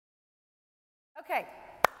Okay,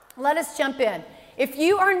 let us jump in. If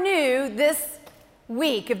you are new this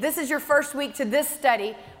week, if this is your first week to this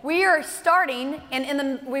study, we are starting,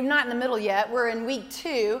 and we're not in the middle yet, we're in week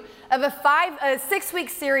 2 of a 6-week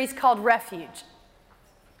series called Refuge.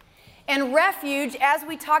 And refuge, as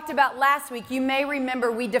we talked about last week, you may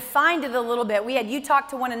remember we defined it a little bit. We had you talk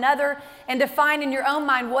to one another and define in your own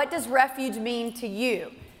mind, what does refuge mean to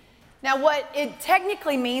you? Now, what it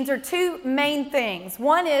technically means are two main things.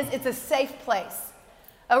 One is it's a safe place.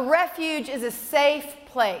 A refuge is a safe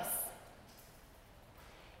place.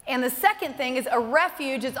 And the second thing is a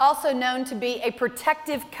refuge is also known to be a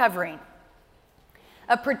protective covering.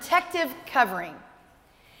 A protective covering.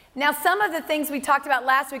 Now, some of the things we talked about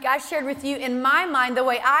last week, I shared with you in my mind, the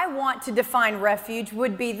way I want to define refuge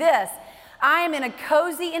would be this. I am in a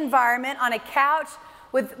cozy environment on a couch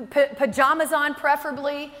with pajamas on,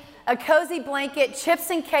 preferably, a cozy blanket,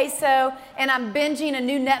 chips and queso, and I'm binging a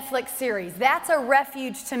new Netflix series. That's a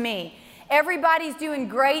refuge to me. Everybody's doing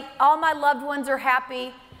great. All my loved ones are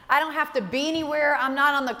happy. I don't have to be anywhere. I'm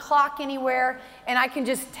not on the clock anywhere, and I can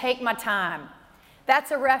just take my time.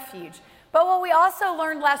 That's a refuge. But what we also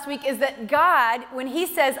learned last week is that God, when He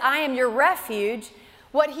says, I am your refuge,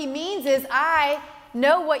 what He means is I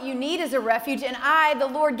know what you need as a refuge, and I, the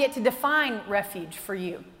Lord, get to define refuge for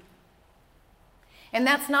you. And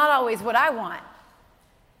that's not always what I want.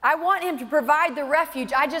 I want Him to provide the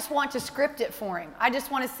refuge. I just want to script it for Him. I just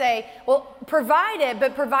want to say, well, provide it,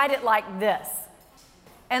 but provide it like this.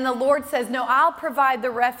 And the Lord says, no, I'll provide the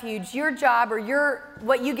refuge. Your job or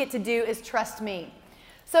what you get to do is trust me.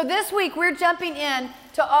 So this week we're jumping in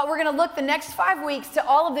to we're going to look the next 5 weeks to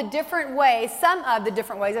all of the different ways, some of the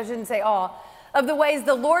different ways, I shouldn't say all, of the ways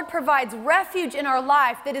the Lord provides refuge in our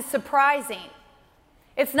life that is surprising.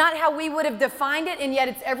 It's not how we would have defined it, and yet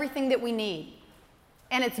it's everything that we need.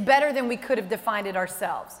 And it's better than we could have defined it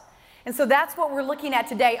ourselves. And so that's what we're looking at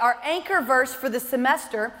today. Our anchor verse for the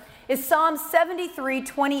semester is Psalm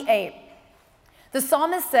 73:28. The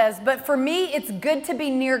psalmist says, but for me it's good to be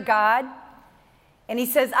near God. And he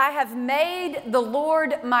says, I have made the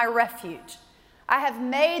Lord my refuge. I have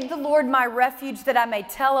made the Lord my refuge that I may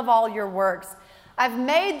tell of all your works. I've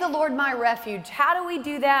made the Lord my refuge. How do we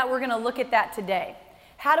do that? We're going to look at that today.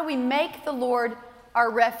 How do we make the Lord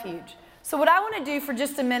our refuge? So what I want to do for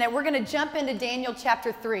just a minute, we're going to jump into Daniel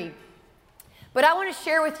chapter 3. But I want to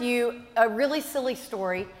share with you a really silly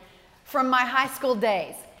story from my high school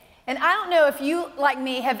days. And I don't know if you, like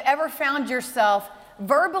me, have ever found yourself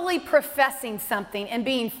verbally professing something and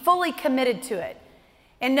being fully committed to it.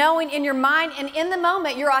 And knowing in your mind and in the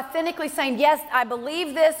moment, you're authentically saying, yes, I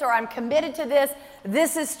believe this, or I'm committed to this.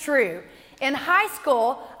 This is true. In high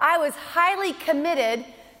school, I was highly committed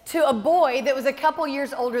to a boy that was a couple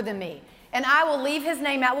years older than me. And I will leave his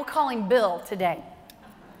name out. We'll call him Bill today.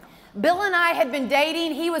 Bill and I had been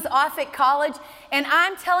dating. He was off at college. And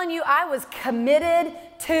I'm telling you, I was committed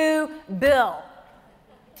to Bill.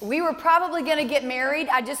 We were probably going to get married.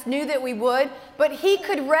 I just knew that we would. But he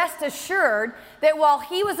could rest assured that while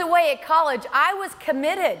he was away at college, I was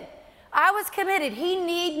committed. I was committed. He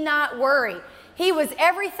need not worry. He was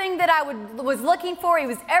everything that I was looking for. He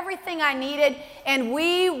was everything I needed. And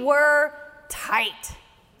we were tight.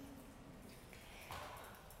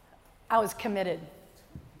 I was committed.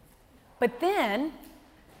 But then,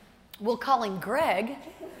 we'll call him Greg.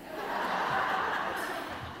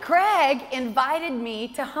 Greg invited me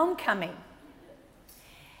to homecoming.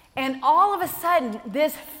 And all of a sudden,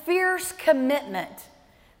 this fierce commitment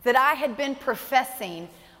that I had been professing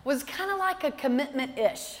was kind of like a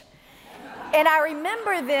commitment-ish. And I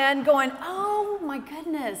remember then going, oh my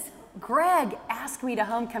goodness, Greg asked me to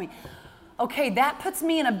homecoming. Okay, that puts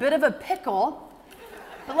me in a bit of a pickle.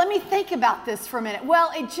 But let me think about this for a minute.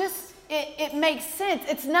 Well, it makes sense.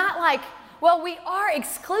 It's not like, well, we are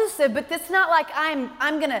exclusive, but it's not like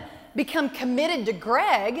I'm going to become committed to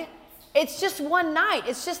Greg. It's just one night.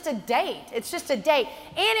 It's just a date. It's just a date.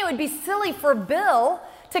 And it would be silly for Bill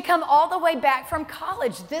to come all the way back from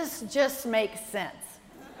college. This just makes sense.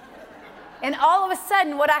 And all of a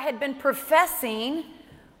sudden, what I had been professing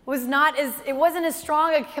it wasn't as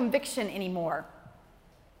strong a conviction anymore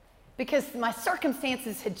because my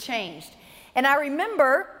circumstances had changed. And I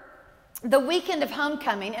remember the weekend of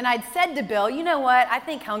homecoming, and I'd said to Bill, you know what, I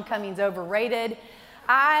think homecoming's overrated.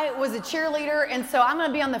 I was a cheerleader, and so I'm going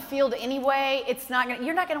to be on the field anyway.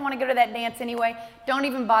 You're not going to want to go to that dance anyway. Don't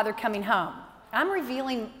even bother coming home. I'm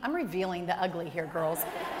revealing the ugly here, girls.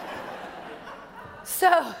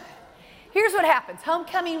 So here's what happens.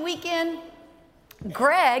 Homecoming weekend,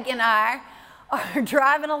 Greg and I are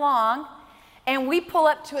driving along, and we pull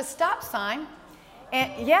up to a stop sign,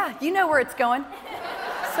 and yeah, you know where it's going.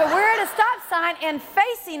 So we're at a stop sign, and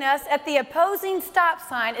facing us at the opposing stop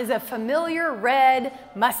sign is a familiar red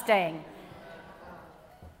Mustang.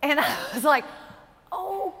 And I was like,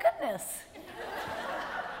 oh, goodness.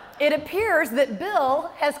 It appears that Bill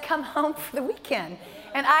has come home for the weekend,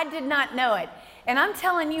 and I did not know it. And I'm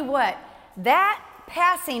telling you what, that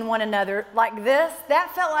passing one another like this,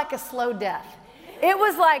 that felt like a slow death. It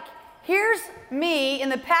was like, here's me in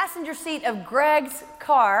the passenger seat of Greg's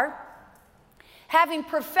car, having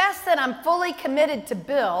professed that I'm fully committed to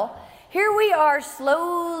Bill. Here we are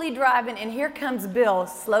slowly driving, and here comes Bill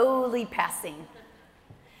slowly passing.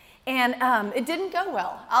 And it didn't go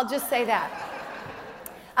well, I'll just say that.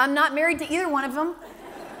 I'm not married to either one of them.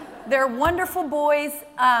 They're wonderful boys.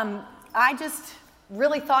 I just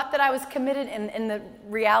really thought that I was committed, and in the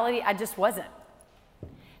reality, I just wasn't.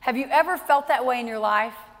 Have you ever felt that way in your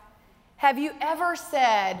life? Have you ever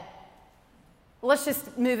said, let's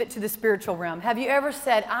just move it to the spiritual realm. Have you ever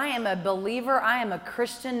said, I am a believer, I am a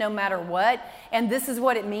Christian no matter what, and this is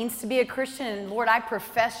what it means to be a Christian, and Lord, I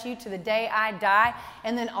profess you to the day I die,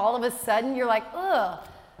 and then all of a sudden you're like, ugh,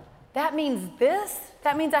 that means this?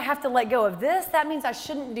 That means I have to let go of this? That means I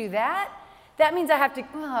shouldn't do that? That means I have to,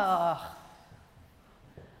 ugh.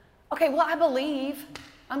 Okay, well, I believe.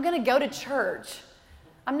 I'm going to go to church.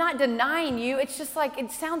 I'm not denying you. It's just like,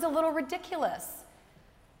 it sounds a little ridiculous.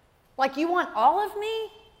 Like, you want all of me?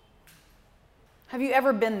 Have you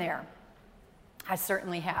ever been there? I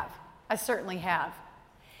certainly have. I certainly have.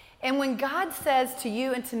 And when God says to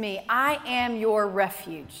you and to me, I am your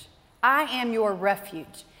refuge, I am your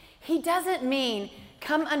refuge, He doesn't mean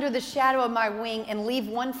come under the shadow of my wing and leave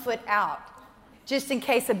one foot out just in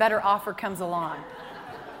case a better offer comes along.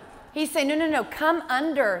 He's saying, no, come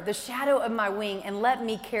under the shadow of my wing and let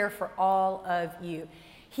me care for all of you.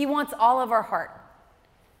 He wants all of our heart,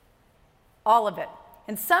 all of it.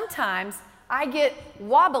 And sometimes I get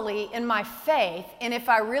wobbly in my faith, and if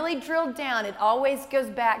I really drill down, it always goes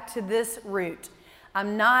back to this root.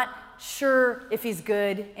 I'm not sure if He's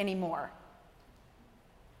good anymore.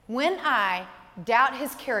 When I doubt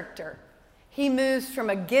His character, He moves from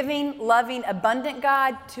a giving, loving, abundant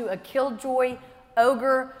God to a killjoy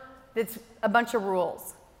ogre that's a bunch of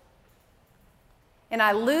rules. And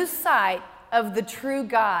I lose sight of the true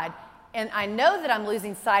God, and I know that I'm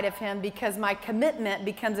losing sight of Him because my commitment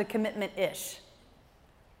becomes a commitment-ish.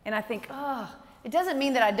 And I think, oh, it doesn't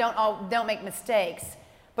mean that I don't make mistakes,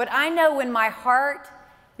 but I know when my heart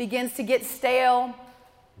begins to get stale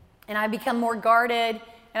and I become more guarded,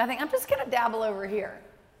 and I think, I'm just going to dabble over here.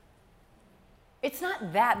 It's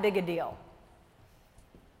not that big a deal.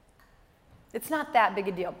 It's not that big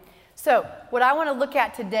a deal. So, what I want to look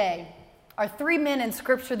at today are 3 men in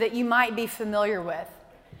Scripture that you might be familiar with.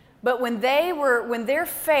 But when their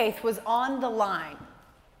faith was on the line,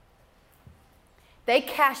 they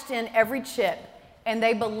cashed in every chip, and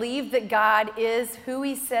they believed that God is who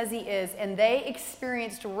He says He is, and they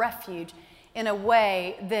experienced refuge in a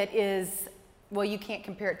way that is, well, you can't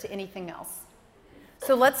compare it to anything else.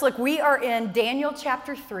 So let's look. We are in Daniel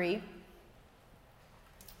chapter 3.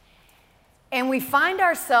 And we find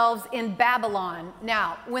ourselves in Babylon.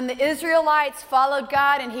 Now, when the Israelites followed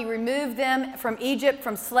God and He removed them from Egypt,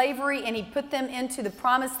 from slavery, and He put them into the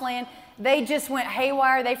promised land, they just went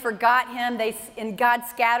haywire. They forgot Him, and God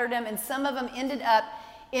scattered them, and some of them ended up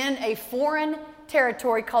in a foreign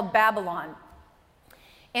territory called Babylon.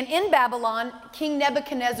 And in Babylon, King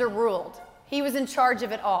Nebuchadnezzar ruled. He was in charge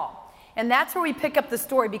of it all. And that's where we pick up the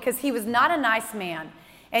story, because he was not a nice man.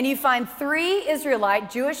 And you find 3 Israelite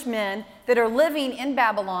Jewish men that are living in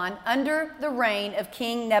Babylon under the reign of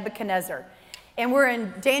King Nebuchadnezzar. And we're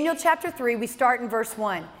in Daniel chapter 3. We start in verse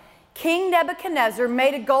 1. King Nebuchadnezzar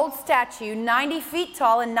made a gold statue 90 feet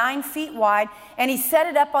tall and 9 feet wide, and he set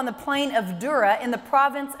it up on the plain of Dura in the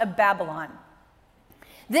province of Babylon.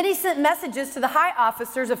 Then he sent messages to the high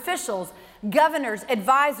officers, officials, governors,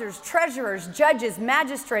 advisors, treasurers, judges,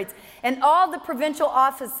 magistrates, and all the provincial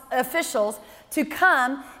office officials to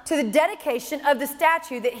come to the dedication of the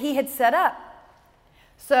statue that he had set up.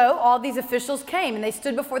 So all these officials came, and they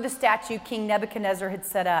stood before the statue King Nebuchadnezzar had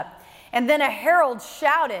set up. And then a herald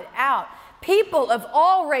shouted out, "People of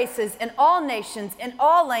all races and all nations and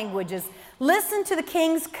all languages, listen to the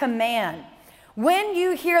king's command. When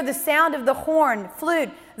you hear the sound of the horn, flute,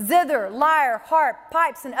 zither, lyre, harp,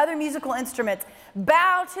 pipes, and other musical instruments,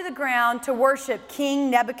 bow to the ground to worship King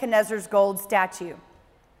Nebuchadnezzar's gold statue.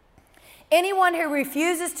 Anyone who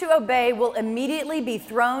refuses to obey will immediately be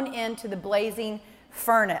thrown into the blazing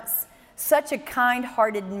furnace." Such a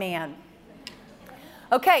kind-hearted man.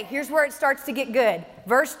 Okay, here's where it starts to get good.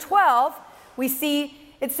 Verse 12, we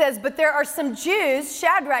see It says, but there are some Jews,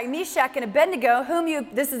 Shadrach, Meshach, and Abednego,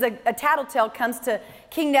 this is a tattletale, comes to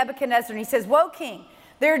King Nebuchadnezzar, and he says, woe, king,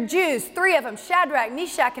 there are Jews, 3 of them, Shadrach,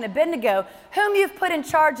 Meshach, and Abednego, whom you've put in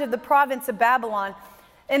charge of the province of Babylon,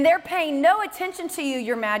 and they're paying no attention to you,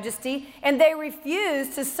 your majesty, and they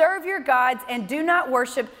refuse to serve your gods and do not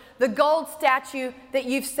worship the gold statue that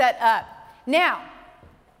you've set up. Now,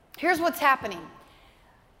 here's what's happening.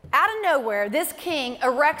 Out of nowhere, this king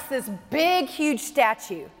erects this big, huge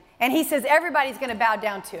statue, and he says everybody's going to bow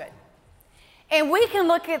down to it. And we can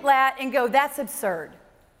look at that and go, that's absurd.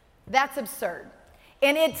 That's absurd.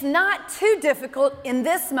 And it's not too difficult in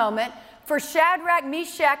this moment for Shadrach,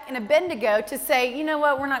 Meshach, and Abednego to say, you know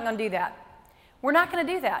what, we're not going to do that. We're not going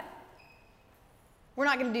to do that. We're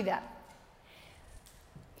not going to do that.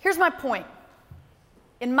 Here's my point.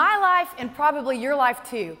 In my life, and probably your life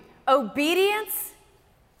too, obedience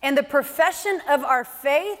and the profession of our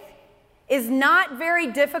faith is not very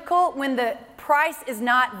difficult when the price is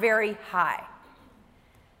not very high.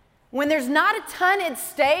 When there's not a ton at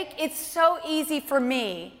stake, it's so easy for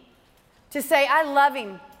me to say, I love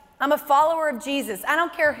him. I'm a follower of Jesus. I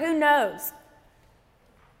don't care who knows.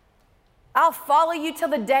 I'll follow you till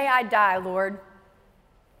the day I die, Lord.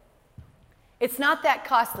 It's not that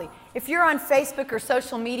costly. If you're on Facebook or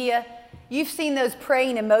social media, you've seen those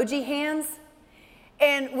praying emoji hands.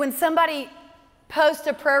 And when somebody posts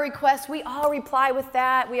a prayer request, we all reply with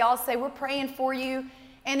that. We all say, we're praying for you.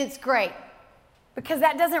 And it's great because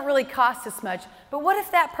that doesn't really cost us much. But what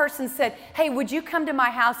if that person said, hey, would you come to my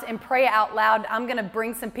house and pray out loud? I'm going to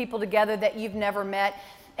bring some people together that you've never met.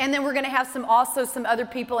 And then we're going to have some other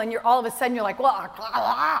people. And all of a sudden you're like, well,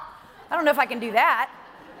 I don't know if I can do that.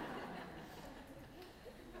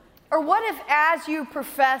 Or what if as you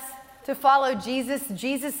profess to follow Jesus,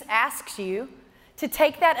 Jesus asks you to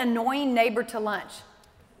take that annoying neighbor to lunch?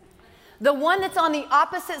 The one that's on the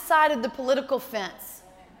opposite side of the political fence.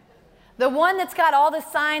 The one that's got all the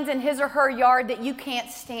signs in his or her yard that you can't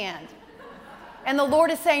stand. And the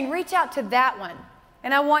Lord is saying, reach out to that one.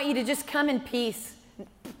 And I want you to just come in peace.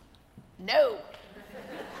 No.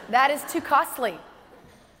 That is too costly.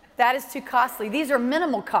 That is too costly. These are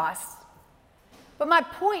minimal costs. But my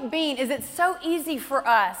point being is it's so easy for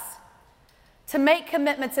us to make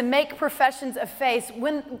commitments and make professions of faith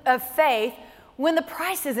when the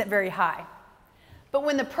price isn't very high. But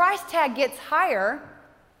when the price tag gets higher,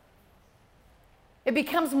 it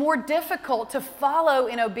becomes more difficult to follow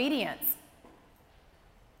in obedience.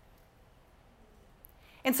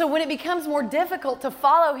 And so when it becomes more difficult to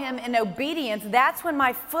follow him in obedience, that's when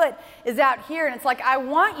my foot is out here. And it's like, I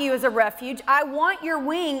want you as a refuge. I want your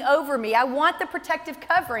wing over me. I want the protective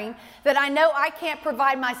covering that I know I can't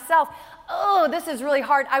provide myself. Oh, this is really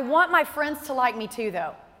hard. I want my friends to like me too,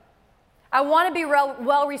 though. I want to be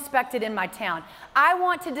well respected in my town. I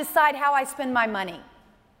want to decide how I spend my money.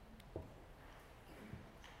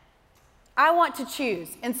 I want to choose.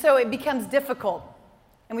 And so it becomes difficult.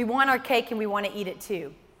 And we want our cake and we want to eat it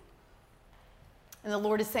too. And the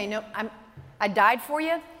Lord is saying, no, I died for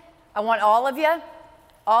you. I want all of you.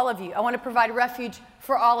 All of you. I want to provide refuge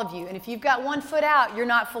for all of you. And if you've got one foot out, you're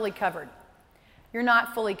not fully covered. You're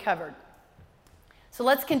not fully covered. So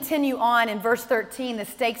let's continue on in verse 13. The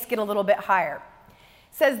stakes get a little bit higher.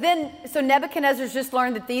 It says, so Nebuchadnezzar's just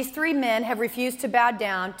learned that these 3 men have refused to bow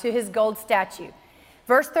down to his gold statue.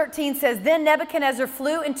 Verse 13 says, then Nebuchadnezzar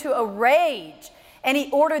flew into a rage, and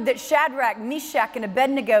he ordered that Shadrach, Meshach, and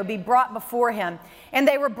Abednego be brought before him. And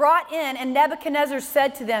they were brought in, and Nebuchadnezzar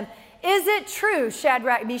said to them, is it true,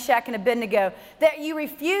 Shadrach, Meshach, and Abednego, that you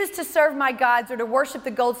refuse to serve my gods or to worship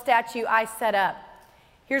the gold statue I set up?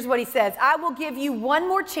 Here's what he says. I will give you one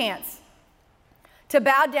more chance to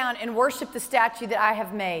bow down and worship the statue that I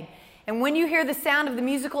have made. And when you hear the sound of the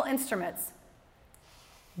musical instruments,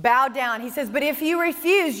 bow down. He says, but if you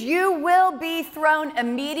refuse, you will be thrown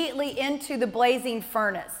immediately into the blazing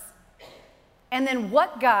furnace. And then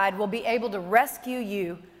what God will be able to rescue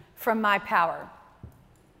you from my power?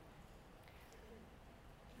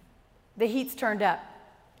 The heat's turned up.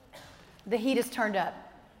 The heat is turned up.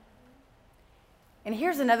 And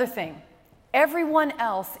here's another thing. Everyone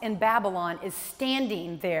else in Babylon is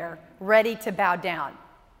standing there ready to bow down.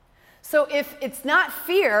 So if it's not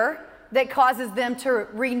fear that causes them to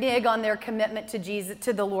renege on their commitment to Jesus,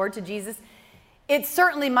 to the Lord, to Jesus, it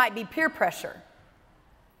certainly might be peer pressure.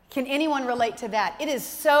 Can anyone relate to that? It is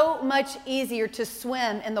so much easier to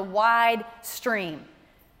swim in the wide stream,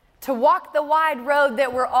 to walk the wide road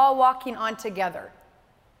that we're all walking on together.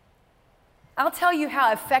 I'll tell you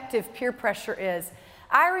how effective peer pressure is.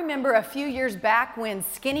 I remember a few years back when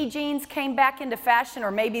skinny jeans came back into fashion,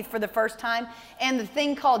 or maybe for the first time, and the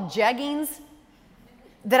thing called jeggings.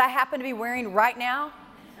 that I happen to be wearing right now.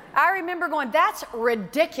 I remember going, that's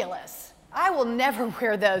ridiculous. I will never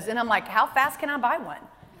wear those. And I'm like, how fast can I buy one?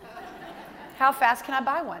 How fast can I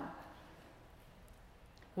buy one?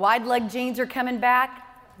 Wide leg jeans are coming back.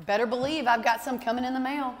 Better believe I've got some coming in the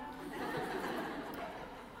mail.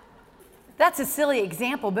 That's a silly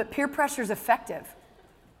example, but peer pressure is effective.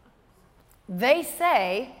 They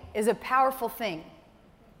say is a powerful thing.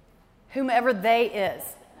 Whomever they is.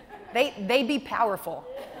 They be powerful.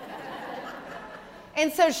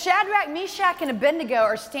 And so Shadrach, Meshach, and Abednego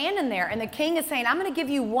are standing there, and the king is saying, I'm going to give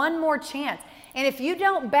you one more chance. And if you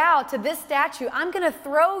don't bow to this statue, I'm going to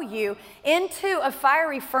throw you into a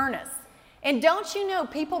fiery furnace. And don't you know,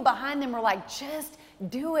 people behind them were like, just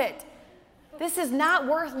do it. This is not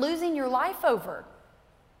worth losing your life over.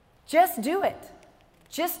 Just do it.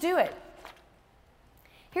 Just do it.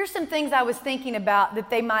 Here's some things I was thinking about that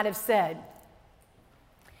they might have said.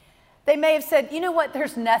 They may have said, you know what,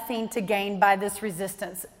 there's nothing to gain by this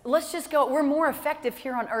resistance. Let's just go. We're more effective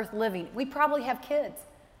here on earth living. We probably have kids.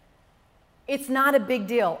 It's not a big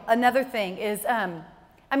deal. Another thing is,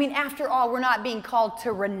 after all, we're not being called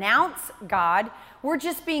to renounce God. We're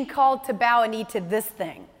just being called to bow a knee to this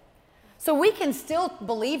thing. So we can still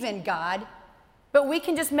believe in God, but we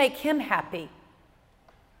can just make him happy.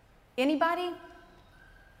 Anybody?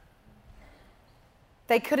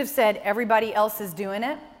 They could have said, everybody else is doing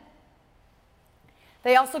it.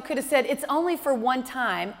 They also could have said, it's only for one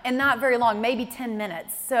time and not very long, maybe 10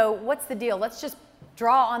 minutes. So what's the deal? Let's just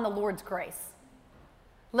draw on the Lord's grace.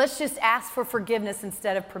 Let's just ask for forgiveness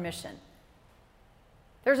instead of permission.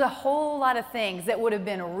 There's a whole lot of things that would have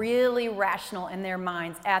been really rational in their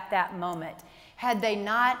minds at that moment had they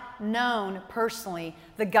not known personally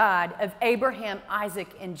the God of Abraham, Isaac,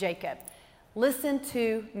 and Jacob. Listen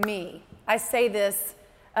to me. I say this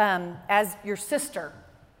as your sister.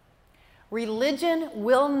 Religion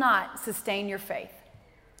will not sustain your faith.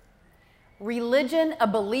 Religion, a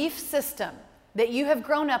belief system that you have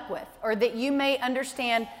grown up with or that you may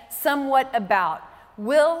understand somewhat about,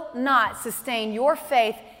 will not sustain your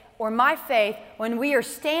faith or my faith when we are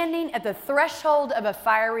standing at the threshold of a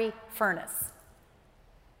fiery furnace.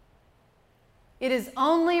 It is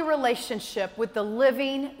only relationship with the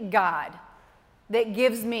living God that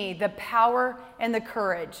gives me the power and the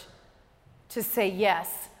courage to say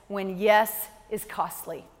yes when yes is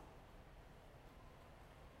costly.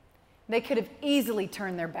 They could have easily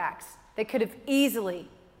turned their backs. They could have easily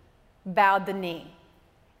bowed the knee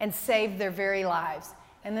and saved their very lives.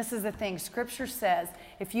 And this is the thing, Scripture says,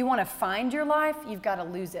 if you want to find your life, you've got to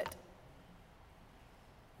lose it.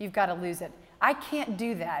 You've got to lose it. I can't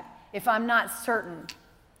do that if I'm not certain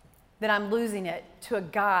that I'm losing it to a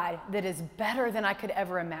God that is better than I could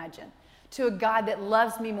ever imagine, to a God that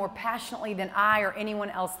loves me more passionately than I or anyone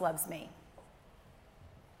else loves me.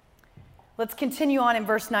 Let's continue on in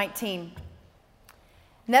verse 19.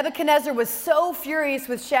 Nebuchadnezzar was so furious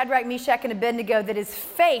with Shadrach, Meshach, and Abednego that his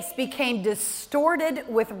face became distorted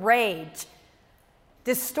with rage.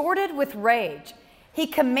 Distorted with rage. He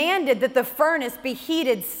commanded that the furnace be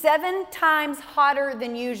heated 7 times hotter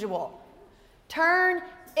than usual. Turn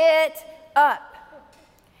it up.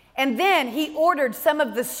 And then he ordered some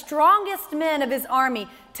of the strongest men of his army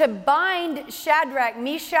to bind Shadrach,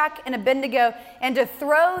 Meshach, and Abednego and to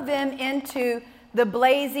throw them into the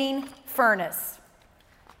blazing furnace.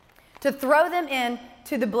 To throw them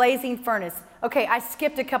into the blazing furnace. Okay, I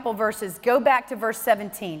skipped a couple verses. Go back to verse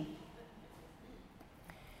 17.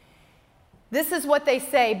 This is what they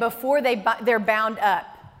say before they're bound up,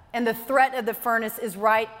 and the threat of the furnace is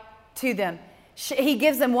right to them. He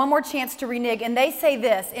gives them one more chance to renege, and they say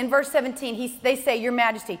this. In verse 17, they say, Your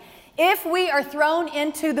Majesty, if we are thrown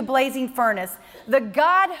into the blazing furnace, the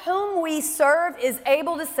God whom we serve is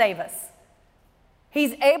able to save us.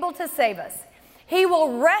 He's able to save us. He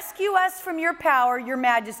will rescue us from your power, Your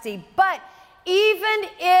Majesty. But even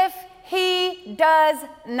if he does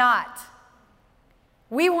not,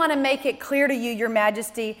 we want to make it clear to you, Your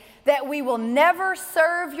Majesty, that we will never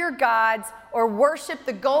serve your gods or worship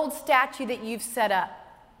the gold statue that you've set up.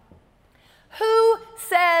 Who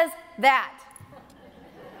says that?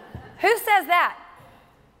 Who says that?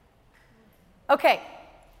 Okay,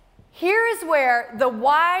 here is where the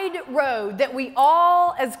wide road that we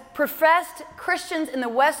all, as professed Christians in the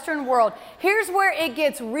Western world, here's where it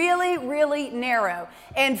gets really, really narrow,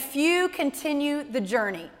 and few continue the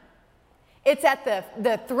journey. It's at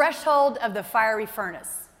the threshold of the fiery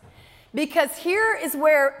furnace. Because here is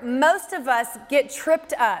where most of us get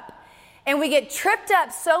tripped up. And we get tripped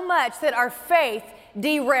up so much that our faith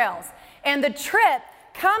derails. And the trip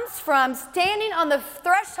comes from standing on the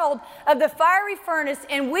threshold of the fiery furnace,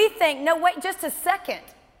 and we think, no, wait just a second.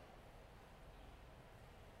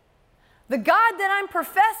 The God that I'm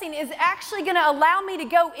professing is actually going to allow me to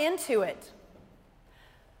go into it.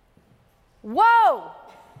 Whoa!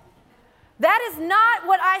 That is not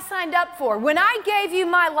what I signed up for. When I gave you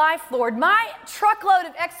my life, Lord, my truckload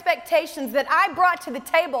of expectations that I brought to the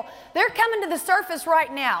table, they're coming to the surface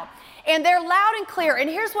right now. And they're loud and clear. And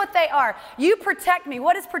here's what they are. You protect me.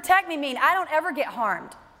 What does protect me mean? I don't ever get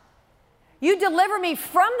harmed. You deliver me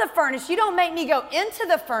from the furnace. You don't make me go into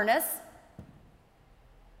the furnace.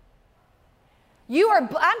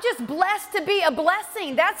 I'm just blessed to be a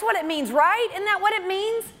blessing. That's what it means, right? Isn't that what it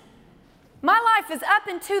means? My life is up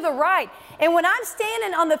and to the right. And when I'm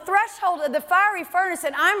standing on the threshold of the fiery furnace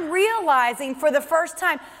and I'm realizing for the first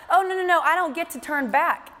time, oh, no, I don't get to turn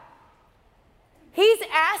back. He's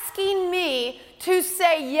asking me to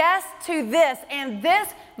say yes to this, and this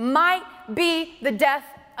might be the death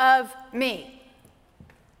of me.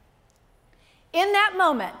 In that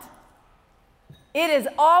moment, it is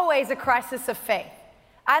always a crisis of faith.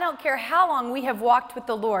 I don't care how long we have walked with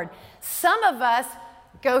the Lord. Some of us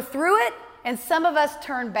go through it, and some of us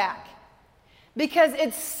turn back. Because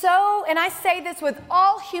it's so, and I say this with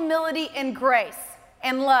all humility and grace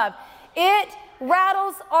and love, it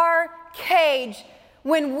rattles our cage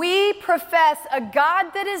when we profess a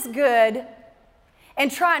God that is good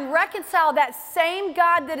and try and reconcile that same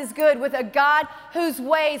God that is good with a God whose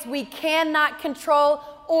ways we cannot control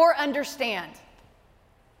or understand.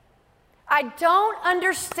 I don't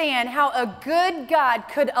understand how a good God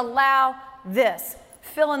could allow this.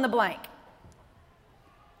 Fill in the blank.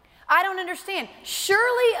 I don't understand.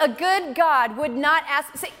 Surely a good God would not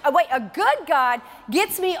ask, a good God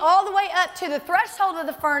gets me all the way up to the threshold of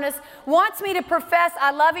the furnace, wants me to profess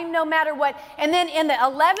I love him no matter what, and then in the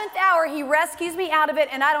 11th hour he rescues me out of it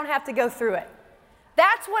and I don't have to go through it.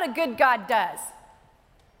 That's what a good God does.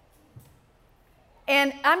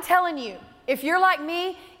 And I'm telling you, if you're like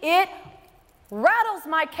me, it rattles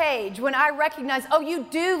my cage when I recognize, oh, you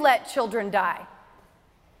do let children die.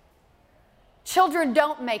 Children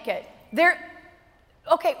don't make it.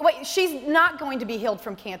 She's not going to be healed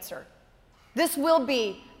from cancer. This will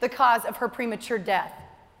be the cause of her premature death.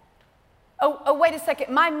 Oh, wait a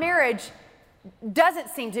second. My marriage doesn't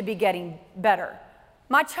seem to be getting better.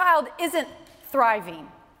 My child isn't thriving.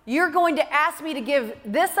 You're going to ask me to give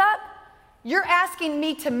this up? You're asking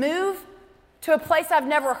me to move to a place I've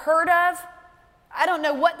never heard of? I don't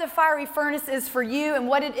know what the fiery furnace is for you and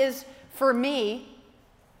what it is for me.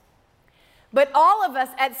 But all of us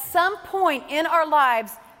at some point in our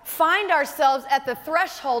lives find ourselves at the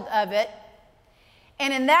threshold of it.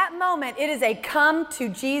 And in that moment, it is a come to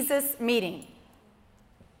Jesus meeting.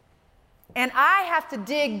 And I have to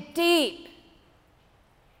dig deep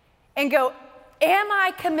and go, am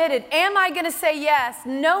I committed? Am I going to say yes,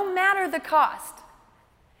 no matter the cost?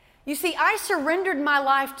 You see, I surrendered my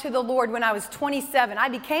life to the Lord when I was 27. I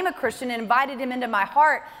became a Christian and invited him into my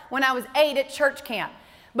heart when I was 8 at church camp.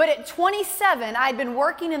 But at 27, I'd been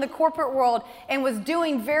working in the corporate world and was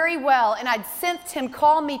doing very well, and I'd sensed him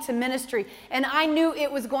call me to ministry, and I knew it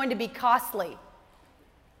was going to be costly.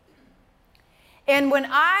 And when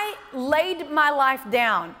I laid my life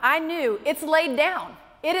down, I knew it's laid down.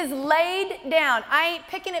 It is laid down. I ain't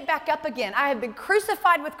picking it back up again. I have been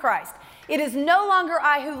crucified with Christ. It is no longer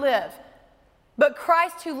I who live, but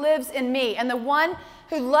Christ who lives in me. And the one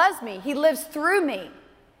who loves me, he lives through me.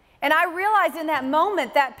 And I realized in that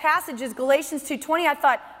moment, that passage is Galatians 2:20, I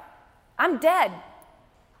thought, I'm dead.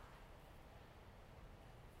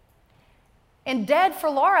 And dead for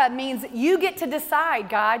Laura means you get to decide,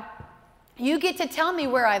 God. You get to tell me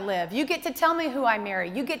where I live. You get to tell me who I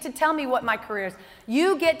marry. You get to tell me what my career is.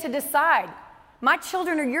 You get to decide. My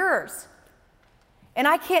children are yours. And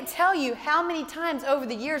I can't tell you how many times over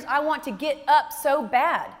the years I want to get up so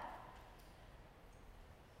bad.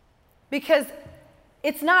 Because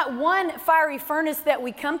it's not one fiery furnace that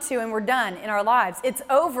we come to and we're done in our lives. It's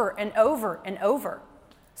over and over and over.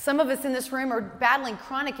 Some of us in this room are battling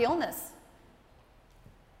chronic illness.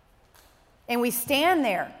 And we stand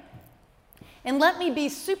there. And let me be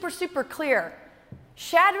super, super clear.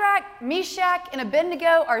 Shadrach, Meshach, and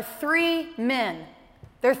Abednego are 3 men.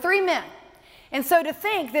 They're 3 men. And so to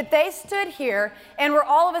think that they stood here and were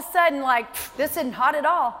all of a sudden like, this isn't hot at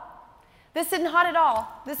all. This isn't hot at all.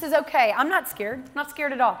 This is okay. I'm not scared. I'm not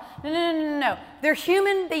scared at all. No. They're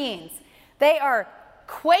human beings. They are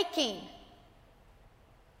quaking.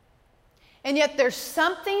 And yet there's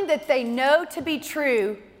something that they know to be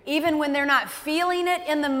true even when they're not feeling it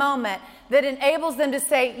in the moment, that enables them to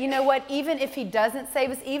say, you know what, even if he doesn't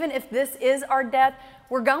save us, even if this is our death,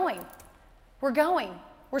 we're going. We're going.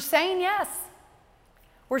 We're saying yes.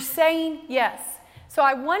 We're saying yes. So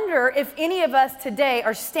I wonder if any of us today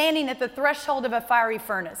are standing at the threshold of a fiery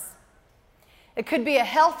furnace. It could be a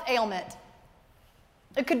health ailment.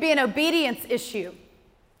 It could be an obedience issue.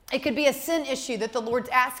 It could be a sin issue that the Lord's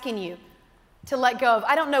asking you to let go of.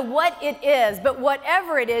 I don't know what it is, but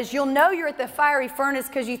whatever it is, you'll know you're at the fiery furnace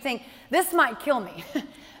because you think, this might kill me.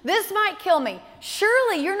 This might kill me.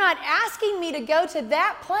 Surely you're not asking me to go to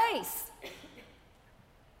that place.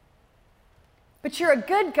 But you're a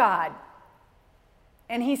good God.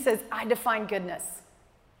 And he says, I define goodness.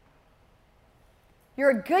 You're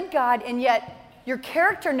a good God, and yet your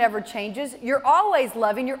character never changes. You're always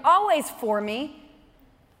loving. You're always for me.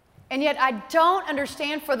 And yet I don't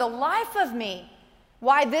understand for the life of me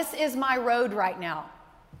why this is my road right now.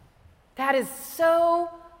 That is so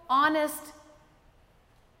honest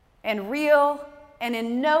and real, and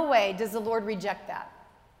in no way does the Lord reject that.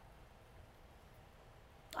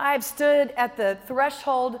 I have stood at the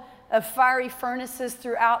threshold of fiery furnaces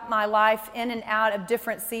throughout my life, in and out of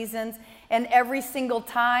different seasons, and every single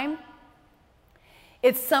time,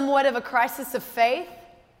 it's somewhat of a crisis of faith,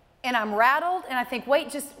 and I'm rattled, and I think,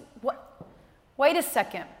 wait a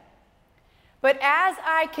second. But as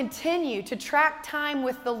I continue to track time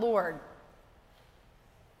with the Lord,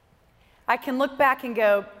 I can look back and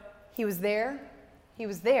go, he was there, he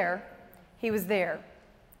was there, he was there,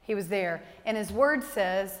 he was there. And his word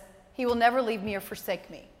says, he will never leave me or forsake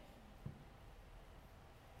me.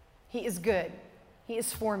 He is good. He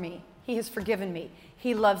is for me. He has forgiven me.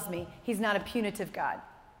 He loves me. He's not a punitive God.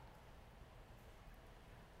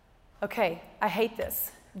 Okay, I hate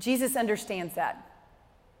this. Jesus understands that.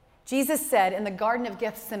 Jesus said in the Garden of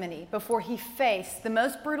Gethsemane, before he faced the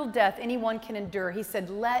most brutal death anyone can endure, he said,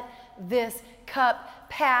 let this cup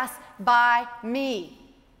pass by me.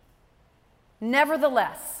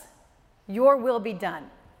 Nevertheless, your will be done,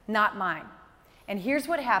 not mine. And here's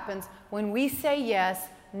what happens when we say yes,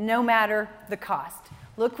 no matter the cost.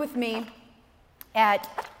 Look with me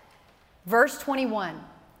at verse 21.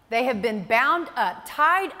 They have been bound up,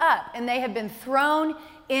 tied up, and they have been thrown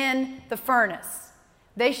in the furnace.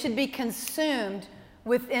 They should be consumed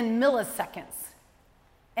within milliseconds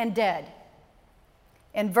and dead.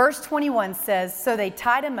 And verse 21 says, so they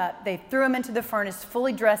tied him up, they threw him into the furnace,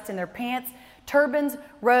 fully dressed in their pants, turbans,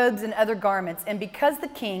 robes, and other garments. And because the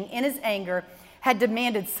king, in his anger, had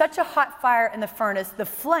demanded such a hot fire in the furnace, the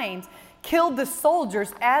flames killed the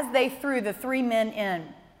soldiers as they threw the 3 men in.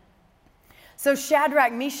 So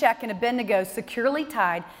Shadrach, Meshach, and Abednego, securely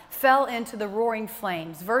tied, fell into the roaring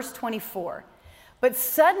flames. Verse 24. But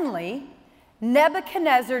suddenly,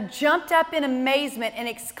 Nebuchadnezzar jumped up in amazement and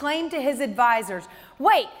exclaimed to his advisors,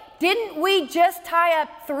 wait, didn't we just tie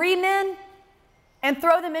up 3 men and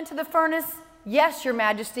throw them into the furnace? Yes, your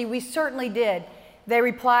majesty, we certainly did. They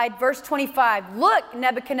replied, verse 25, look,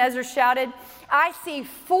 Nebuchadnezzar shouted, I see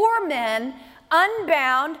 4 men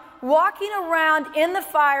unbound, walking around in the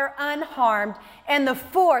fire unharmed, and the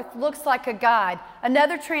 4th looks like a god.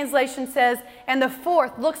 Another translation says, and the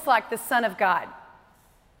 4th looks like the Son of God.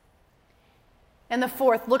 And the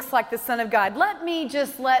 4th looks like the Son of God. Let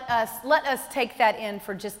us take that in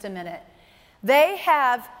for just a minute. They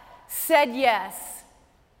have said yes,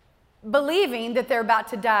 believing that they're about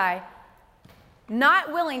to die,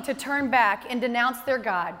 not willing to turn back and denounce their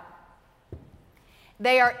God.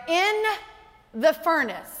 They are in the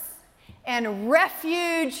furnace, and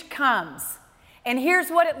refuge comes. And here's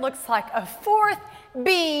what it looks like. A 4th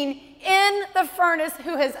being in the furnace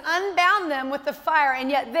who has unbound them with the fire, and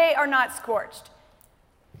yet they are not scorched.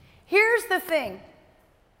 Here's the thing.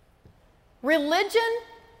 Religion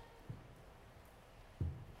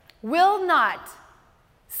will not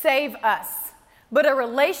save us, but a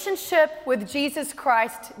relationship with Jesus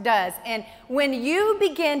Christ does. And when you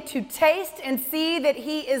begin to taste and see that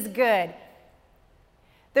he is good,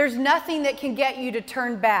 there's nothing that can get you to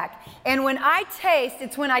turn back. And when I taste,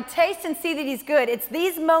 it's when I taste and see that he's good. It's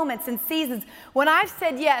these moments and seasons when I've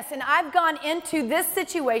said yes and I've gone into this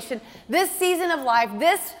situation, this season of life,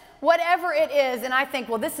 this whatever it is, and I think,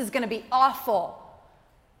 well, this is going to be awful.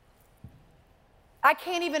 I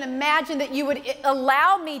can't even imagine that you would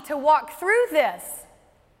allow me to walk through this.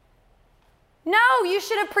 No, you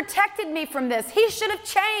should have protected me from this. He should have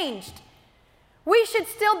changed. We should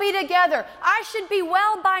still be together. I should be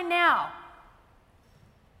well by now.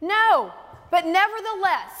 No, but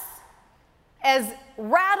nevertheless, as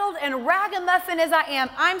rattled and ragamuffin as I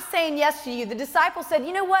am, I'm saying yes to you. The disciples said,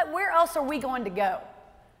 you know what? Where else are we going to go?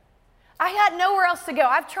 I had nowhere else to go.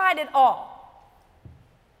 I've tried it all.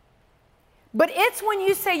 But it's when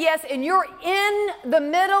you say yes and you're in the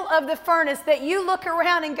middle of the furnace that you look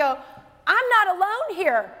around and go, I'm not alone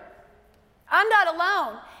here. I'm not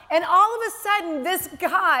alone. And all of a sudden, this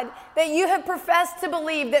God that you have professed to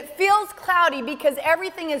believe that feels cloudy because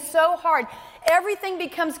everything is so hard, everything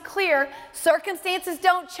becomes clear. Circumstances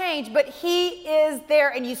don't change, but He is there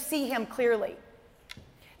and you see Him clearly.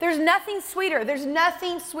 There's nothing sweeter. There's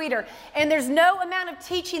nothing sweeter. And there's no amount of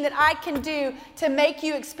teaching that I can do to make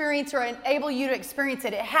you experience or enable you to experience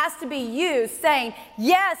it. It has to be you saying,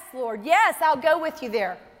 yes, Lord, yes, I'll go with you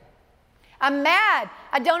there. I'm mad.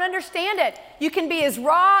 I don't understand it. You can be as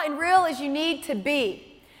raw and real as you need to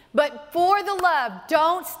be. But for the love,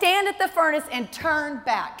 don't stand at the furnace and turn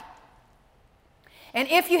back. And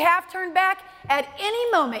if you have turned back, at any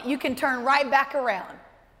moment you can turn right back around.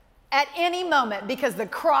 At any moment, because the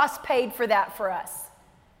cross paid for that for us.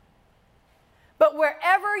 But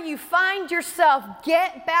wherever you find yourself,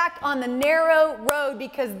 get back on the narrow road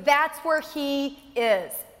because that's where He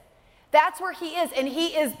is. That's where He is, and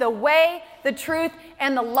He is the way, the truth,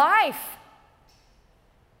 and the life.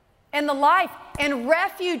 And the life. And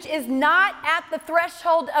refuge is not at the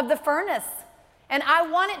threshold of the furnace. And I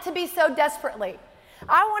want it to be so desperately.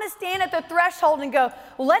 I want to stand at the threshold and go,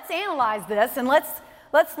 well, let's analyze this, and let's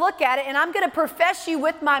look at it, and I'm going to profess you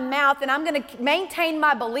with my mouth, and I'm going to maintain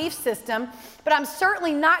my belief system, but I'm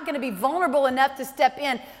certainly not going to be vulnerable enough to step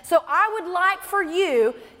in. So I would like for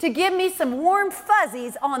you to give me some warm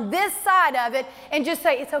fuzzies on this side of it and just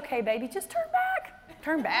say, it's okay, baby, just turn back.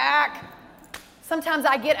 Turn back. Sometimes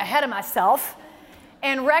I get ahead of myself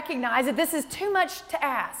and recognize that this is too much to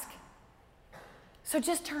ask. So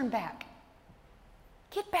just turn back.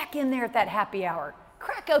 Get back in there at that happy hour.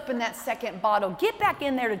 Crack open that second bottle. Get back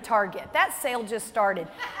in there to Target. That sale just started.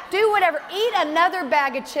 Do whatever. Eat another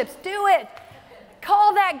bag of chips. Do it.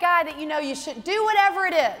 Call that guy that you know you should. Do whatever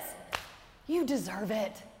it is. You deserve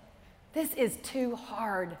it. This is too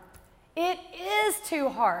hard. It is too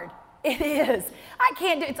hard. It is. I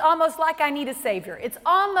can't do it. It's almost like I need a Savior. It's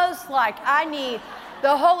almost like I need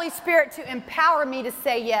the Holy Spirit to empower me to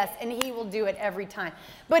say yes, and He will do it every time.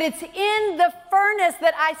 But it's in the furnace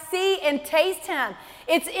that I see and taste Him.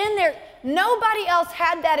 It's in there. Nobody else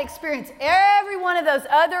had that experience. Every one of those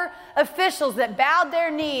other officials that bowed their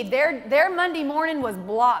knee, their Monday morning was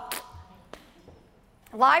blocked.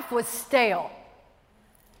 Life was stale.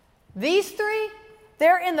 These three,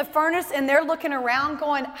 they're in the furnace and they're looking around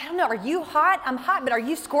going, I don't know, are you hot? I'm hot, but are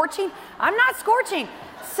you scorching? I'm not scorching.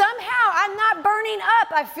 Somehow I'm not burning up.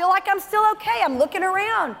 I feel like I'm still okay. I'm looking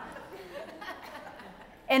around.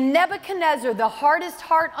 And Nebuchadnezzar, the hardest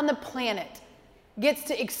heart on the planet, gets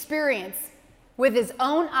to experience with his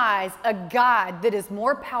own eyes a God that is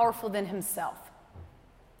more powerful than himself.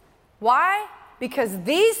 Why? Because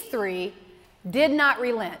these three did not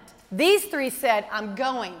relent. These three said, I'm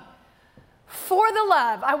going. For the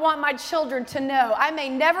love, I want my children to know I may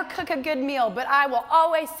never cook a good meal, but I will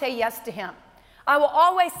always say yes to Him. I will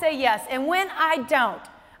always say yes. And when I don't,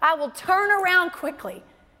 I will turn around quickly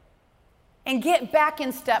and get back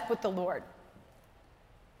in step with the Lord.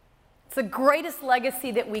 It's the greatest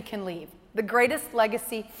legacy that we can leave. The greatest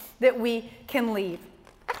legacy that we can leave.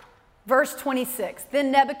 Verse 26,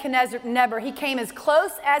 then Nebuchadnezzar, he came as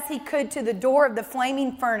close as he could to the door of the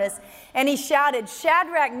flaming furnace, and he shouted,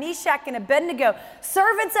 Shadrach, Meshach, and Abednego,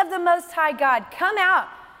 servants of the Most High God, come out,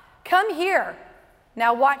 come here.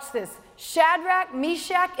 Now watch this. Shadrach,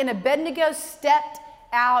 Meshach, and Abednego stepped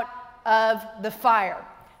out of the fire.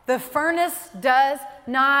 The furnace does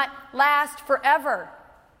not last forever.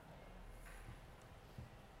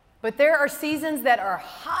 But there are seasons that are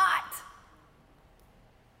hot.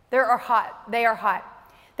 They are hot.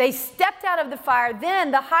 They stepped out of the fire.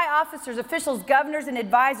 Then the high officers, officials, governors, and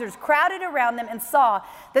advisors crowded around them and saw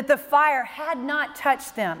that the fire had not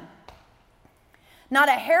touched them. Not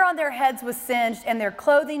a hair on their heads was singed, and their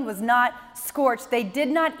clothing was not scorched. They did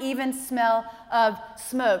not even smell of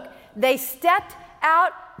smoke. They stepped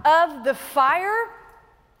out of the fire,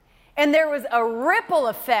 and there was a ripple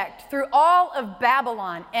effect through all of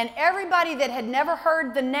Babylon. And everybody that had never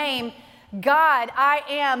heard the name God, I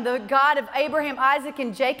am, the God of Abraham, Isaac,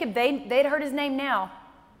 and Jacob, they'd heard His name now.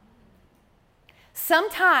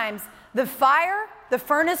 Sometimes the fire, the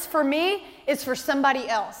furnace for me, is for somebody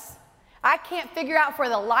else. I can't figure out for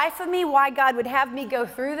the life of me why God would have me go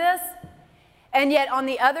through this. And yet on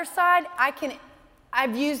the other side,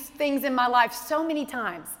 I've used things in my life so many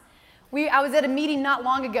times. I was at a meeting not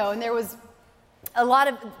long ago, and there was a lot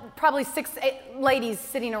of, probably 6 ladies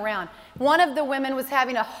sitting around. One of the women was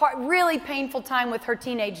having a really painful time with her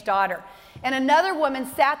teenage daughter. And another woman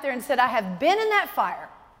sat there and said, I have been in that fire,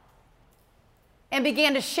 and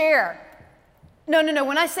began to share. No,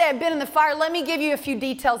 when I say I've been in the fire, let me give you a few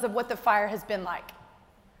details of what the fire has been like.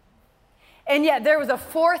 And yet there was a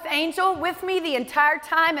fourth angel with me the entire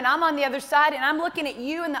time, and I'm on the other side, and I'm looking at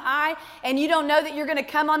you in the eye, and you don't know that you're going to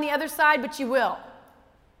come on the other side, but you will.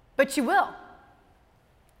 But you will.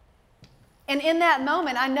 And in that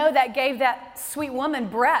moment, I know that gave that sweet woman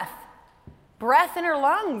breath in her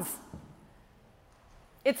lungs.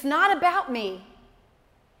 It's not about me.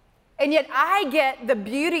 And yet I get the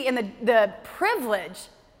beauty and the privilege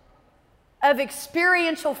of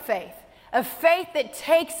experiential faith, of faith that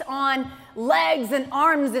takes on legs and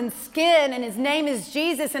arms and skin, and his name is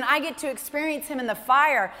Jesus, and I get to experience him in the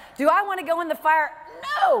fire. Do I want to go in the fire?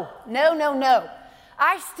 No.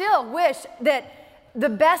 I still wish that the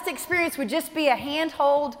best experience would just be a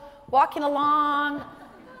handhold, walking along,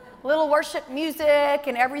 little worship music,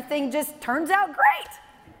 and everything just turns out great.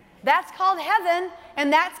 That's called heaven,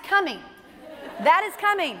 and that's coming. That is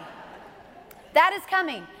coming. That is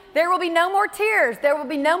coming. There will be no more tears. There will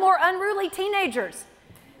be no more unruly teenagers.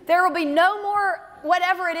 There will be no more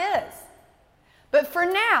whatever it is. But for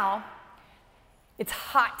now, it's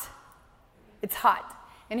hot. It's hot.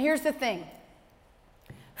 And here's the thing.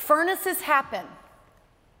 Furnaces happen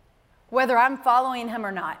whether I'm following him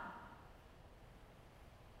or not.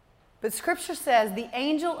 But Scripture says the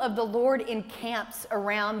angel of the Lord encamps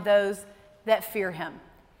around those that fear him.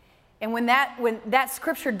 And when that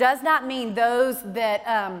Scripture does not mean those that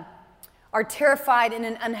are terrified in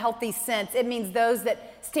an unhealthy sense. It means those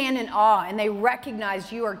that stand in awe and they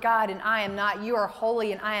recognize you are God and I am not. You are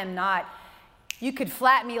holy and I am not. You could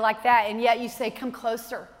flat me like that, and yet you say, come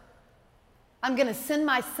closer. I'm going to send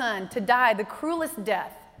my son to die the cruelest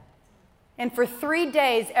death. And for 3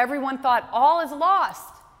 days, everyone thought all is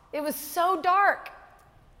lost. It was so dark.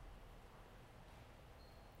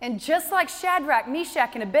 And just like Shadrach,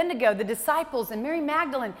 Meshach, and Abednego, the disciples and Mary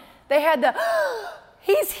Magdalene, they had the,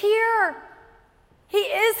 he's here. He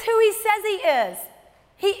is who he says he is.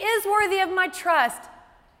 He is worthy of my trust.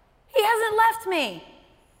 He hasn't left me.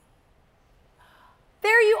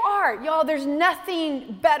 There you are. Y'all, there's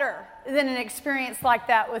nothing better than an experience like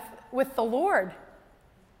that with the Lord.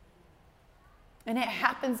 And it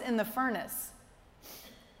happens in the furnace.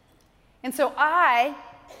 And so I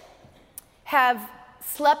have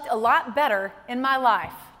slept a lot better in my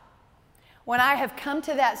life when I have come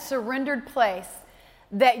to that surrendered place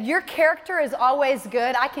that your character is always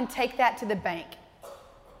good. I can take that to the bank.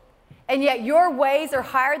 And yet your ways are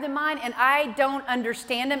higher than mine, and I don't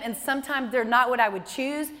understand them, and sometimes they're not what I would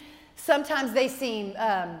choose. Sometimes they seem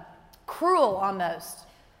cruel almost.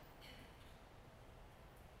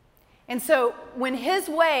 And so when his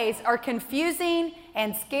ways are confusing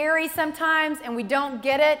and scary sometimes and we don't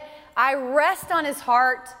get it, I rest on his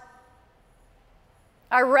heart.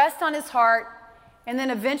 I rest on his heart. And then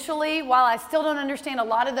eventually, while I still don't understand a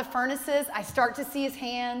lot of the furnaces, I start to see his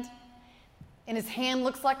hand. And his hand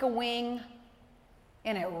looks like a wing.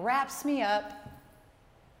 And it wraps me up.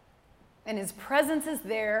 And his presence is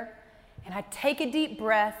there. And I take a deep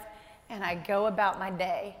breath and I go about my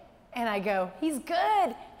day. And I go, he's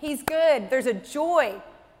good. He's good. There's a joy.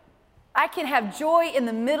 I can have joy in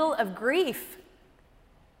the middle of grief.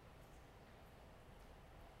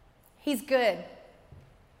 He's good.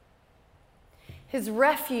 His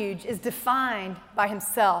refuge is defined by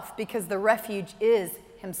himself because the refuge is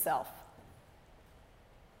himself.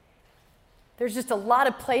 There's just a lot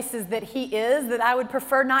of places that he is that I would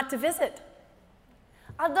prefer not to visit.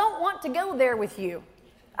 I don't want to go there with you.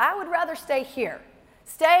 I would rather stay here.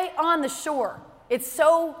 Stay on the shore. It's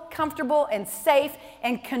so comfortable and safe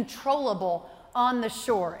and controllable on the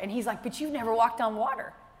shore. And he's like, but you've never walked on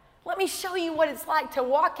water. Let me show you what it's like to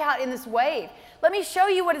walk out in this wave. Let me show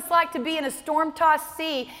you what it's like to be in a storm-tossed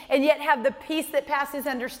sea and yet have the peace that passes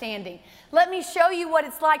understanding. Let me show you what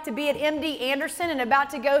it's like to be at MD Anderson and about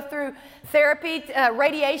to go through therapy,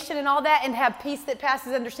 radiation and all that, and have peace that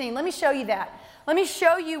passes understanding. Let me show you that. Let me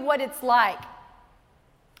show you what it's like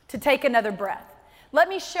to take another breath. Let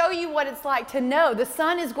me show you what it's like to know the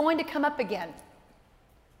sun is going to come up again.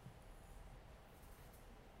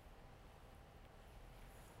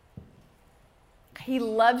 He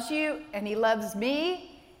loves you and he loves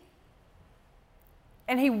me,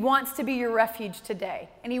 and he wants to be your refuge today,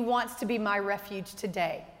 and he wants to be my refuge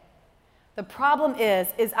today. The problem is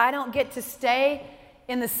I don't get to stay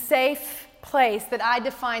in the safe place that I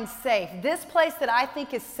define safe. This place that I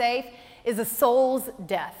think is safe is a soul's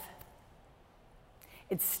death.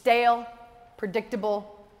 It's stale,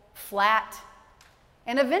 predictable, flat,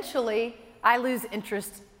 and eventually I lose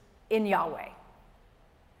interest in Yahweh.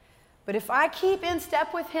 But if I keep in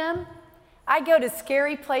step with him, I go to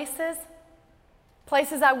scary places,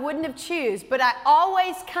 places I wouldn't have chosen, but I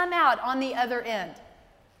always come out on the other end.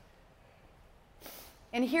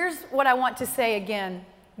 And here's what I want to say again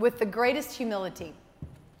with the greatest humility.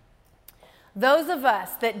 Those of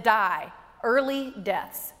us that die early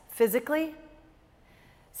deaths physically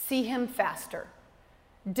see him faster.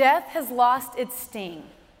 Death has lost its sting.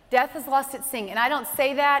 Death has lost its sting. And I don't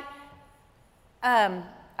say that,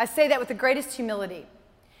 I say that with the greatest humility.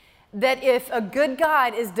 That if a good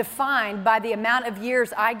God is defined by the amount of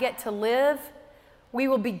years I get to live, we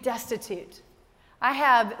will be destitute. I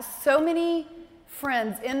have so many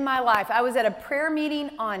friends in my life. I was at a prayer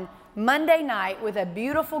meeting on Monday night with a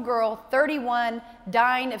beautiful girl, 31,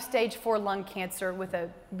 dying of stage 4 lung cancer, with a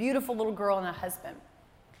beautiful little girl and a husband.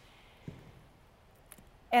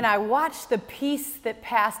 And I watched the peace that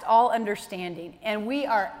passed all understanding. And we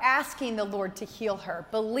are asking the Lord to heal her,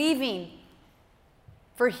 believing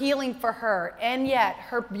for healing for her. And yet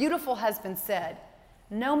her beautiful husband said,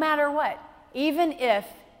 no matter what, even if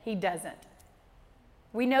he doesn't,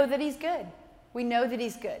 we know that he's good. We know that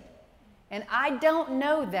he's good. And I don't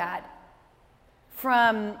know that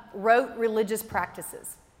from rote religious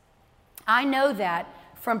practices. I know that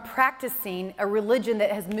from practicing a religion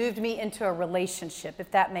that has moved me into a relationship,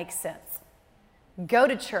 if that makes sense. Go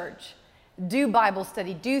to church, do Bible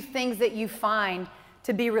study, do things that you find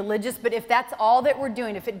to be religious, but if that's all that we're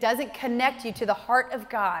doing, if it doesn't connect you to the heart of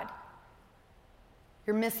God,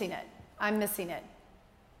 you're missing it. I'm missing it.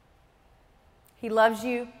 He loves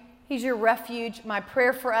you. He's your refuge. My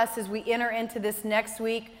prayer for us as we enter into this next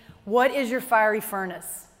week, what is your fiery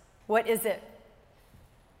furnace? What is it?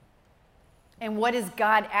 And what is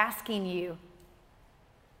God asking you,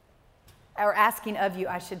 or asking of you,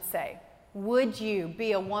 I should say? Would you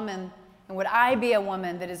be a woman, and would I be a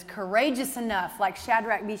woman that is courageous enough, like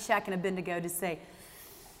Shadrach, Meshach, and Abednego, to say,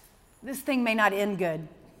 this thing may not end good,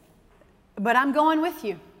 but I'm going with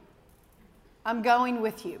you. I'm going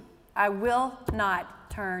with you. I will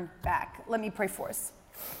not turn back. Let me pray for us.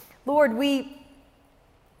 Lord, we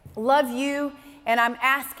love you, and I'm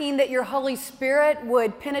asking that your Holy Spirit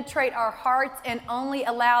would penetrate our hearts and only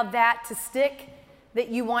allow that to stick that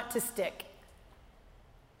you want to stick.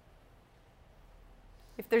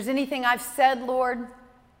 If there's anything I've said, Lord,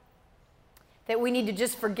 that we need to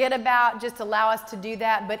just forget about, just allow us to do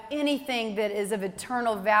that. But anything that is of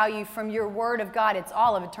eternal value from your word of God, it's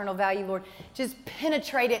all of eternal value, Lord. Just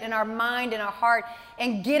penetrate it in our mind and our heart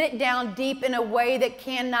and get it down deep in a way that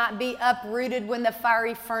cannot be uprooted when the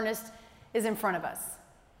fiery furnace is in front of us.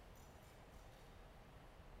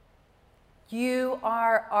 You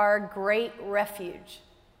are our great refuge.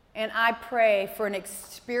 And I pray for an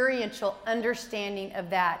experiential understanding of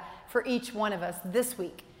that for each one of us this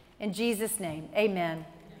week. In Jesus' name, amen.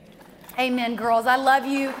 Amen, girls. I love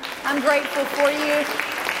you. I'm grateful for you.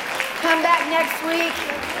 Come back next week.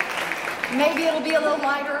 Maybe it'll be a little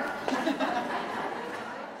lighter.